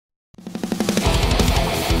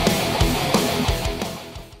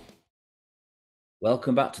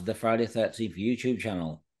Welcome back to the Friday 13th YouTube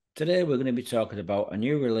channel. Today we're going to be talking about a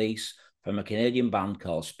new release from a Canadian band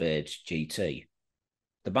called Spades GT.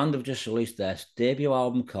 The band have just released their debut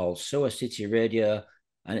album called Sewer City Radio,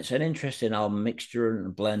 and it's an interesting album mixture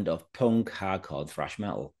and blend of punk, hardcore, and thrash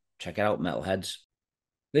metal. Check it out, metalheads.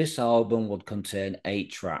 This album would contain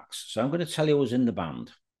 8 tracks, so I'm going to tell you who's in the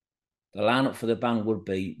band. The lineup for the band would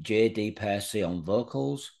be J.D. Percy on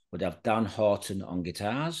vocals, would have Dan Horton on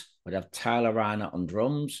guitars, would have Tyler Reiner on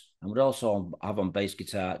drums, and would also have on bass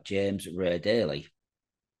guitar James Ray Daley.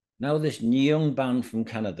 Now, this young band from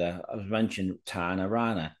Canada, as mentioned, Tyler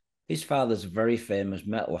Reiner. His father's a very famous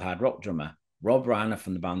metal hard rock drummer, Robb Reiner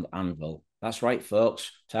from the band Anvil. That's right,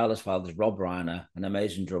 folks. Tyler's father's Robb Reiner, an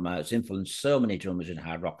amazing drummer. It's influenced so many drummers in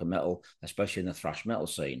hard rock and metal, especially in the thrash metal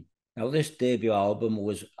scene. Now, this debut album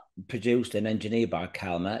was produced and engineered by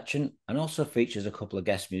Kyle Merchant and also features a couple of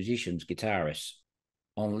guest musicians, guitarists.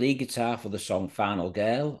 On lead guitar for the song Final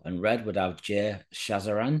Gale and Red would have Jay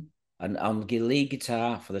Sarrazin, and on lead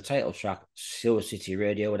guitar for the title track Sewer City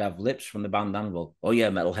Radio would have Lips from the band Anvil. Oh yeah,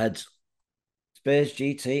 metalheads. Spades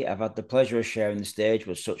GT have had the pleasure of sharing the stage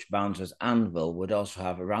with such bands as Anvil, would also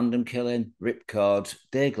have a Random Killing, Ripcord,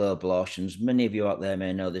 Dayglow Blossoms. Many of you out there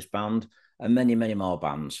may know this band, and many, many more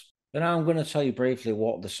bands. But now I'm going to tell you briefly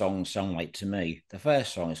what the songs sound like to me. The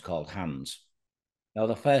first song is called Hands. Now,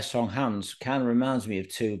 the first song, Hands, kind of reminds me of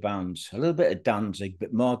 2 bands. A little bit of Danzig,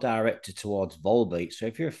 but more directed towards Volbeat. So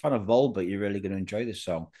if you're a fan of Volbeat, you're really going to enjoy this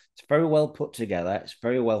song. It's very well put together. It's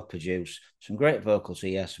very well produced. Some great vocals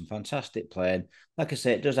here, some fantastic playing. Like I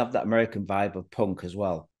say, it does have that American vibe of punk as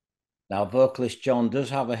well. Now, vocalist John does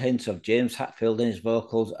have a hint of James Hetfield in his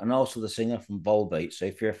vocals and also the singer from Volbeat. So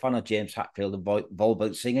if you're a fan of James Hetfield and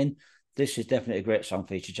Volbeat singing, this is definitely a great song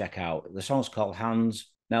for you to check out. The song's called Hands.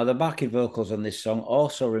 Now, the backing vocals on this song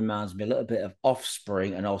also reminds me a little bit of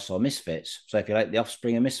Offspring and also Misfits. So if you like the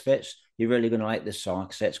Offspring and Misfits, you're really going to like this song. Like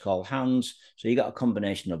I say, it's called Hands. So you got a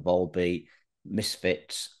combination of Volbeat,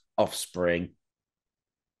 Misfits, Offspring.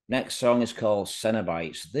 Next song is called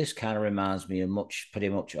Cenobites. This kind of reminds me of pretty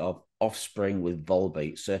much of Offspring with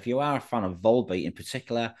Volbeat. So if you are a fan of Volbeat in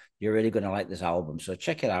particular, you're really going to like this album. So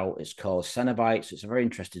check it out. It's called Cenobites. It's a very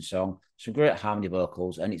interesting song. Some great harmony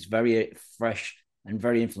vocals, and it's very fresh and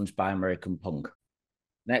very influenced by American punk.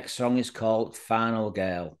 Next song is called Final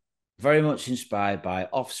Gale. Very much inspired by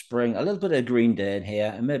Offspring, a little bit of Green Day in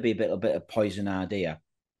here, and maybe a little bit of Poison Idea.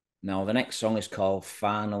 Now, the next song is called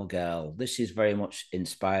Final Girl. This is very much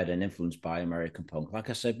inspired and influenced by American punk.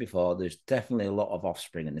 Like I said before, there's definitely a lot of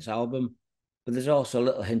Offspring in this album, but there's also a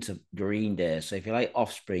little hint of Green Day. So if you like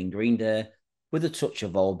Offspring, Green Day, with a touch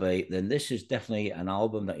of Volbeat, then this is definitely an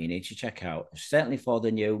album that you need to check out. Certainly for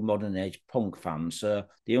the new modern age punk fans. So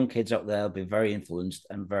the young kids out there will be very influenced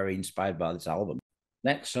and very inspired by this album.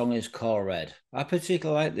 Next song is Core Red. I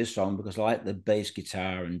particularly like this song because I like the bass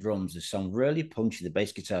guitar and drums. This song really punchy. The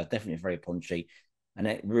bass guitar is definitely very punchy, and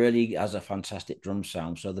it really has a fantastic drum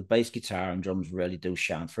sound. So the bass guitar and drums really do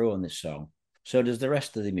shine through on this song. So does the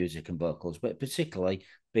rest of the music and vocals, but particularly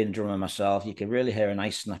being a drummer myself, you can really hear a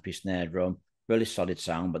nice snappy snare drum, really solid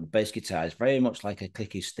sound, but the bass guitar is very much like a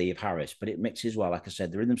clicky Steve Harris, but it mixes well. Like I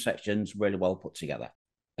said, the rhythm section's really well put together.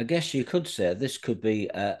 I guess you could say this could be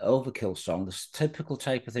an Overkill song. The typical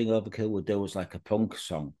type of thing Overkill would do is like a punk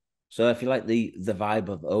song. So if you like the vibe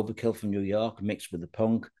of Overkill from New York mixed with the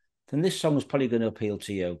punk, then this song is probably going to appeal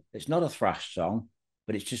to you. It's not a thrash song,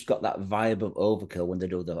 but it's just got that vibe of Overkill when they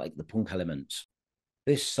do the punk elements.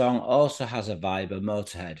 This song also has a vibe of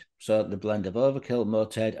Motorhead. So the blend of Overkill,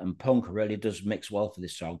 Motorhead, and punk really does mix well for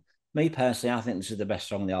this song. Me personally, I think this is the best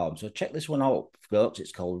song on the album. So check this one out, folks.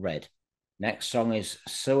 It's called Red. Next song is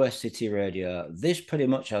Sewer City Radio. This pretty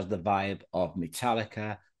much has the vibe of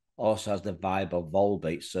Metallica, also has the vibe of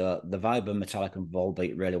Volbeat. So the vibe of Metallica and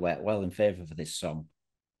Volbeat really went well in favour for this song.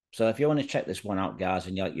 So if you want to check this one out, guys,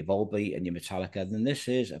 and you like your Volbeat and your Metallica, then this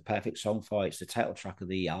is a perfect song for it. It's the title track of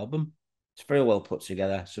the album. It's very well put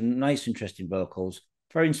together. Some nice, interesting vocals.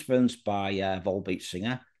 Very influenced by Volbeat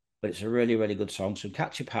singer, but it's a really, really good song. Some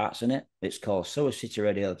catchy parts in it. It's called Sewer City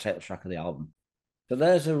Radio, the title track of the album. So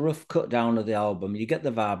there's a rough cut down of the album. You get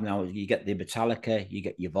the vibe now. You get the Metallica, you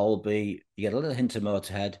get your Volbeat, you get a little hint of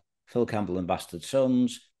Motorhead, Phil Campbell and Bastard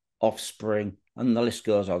Sons, Offspring, and the list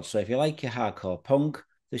goes on. So if you like your hardcore punk,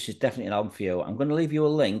 this is definitely an album for you. I'm going to leave you a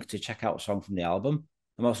link to check out a song from the album.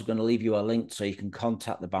 I'm also going to leave you a link so you can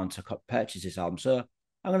contact the band to purchase this album. So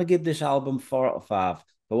I'm going to give this album 4 out of 5.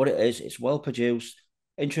 For what it is, it's well produced,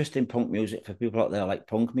 interesting punk music for people out there like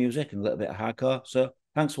punk music and a little bit of hardcore. So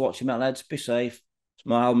thanks for watching, metalheads. Be safe.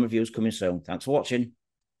 More album reviews coming soon. Thanks for watching.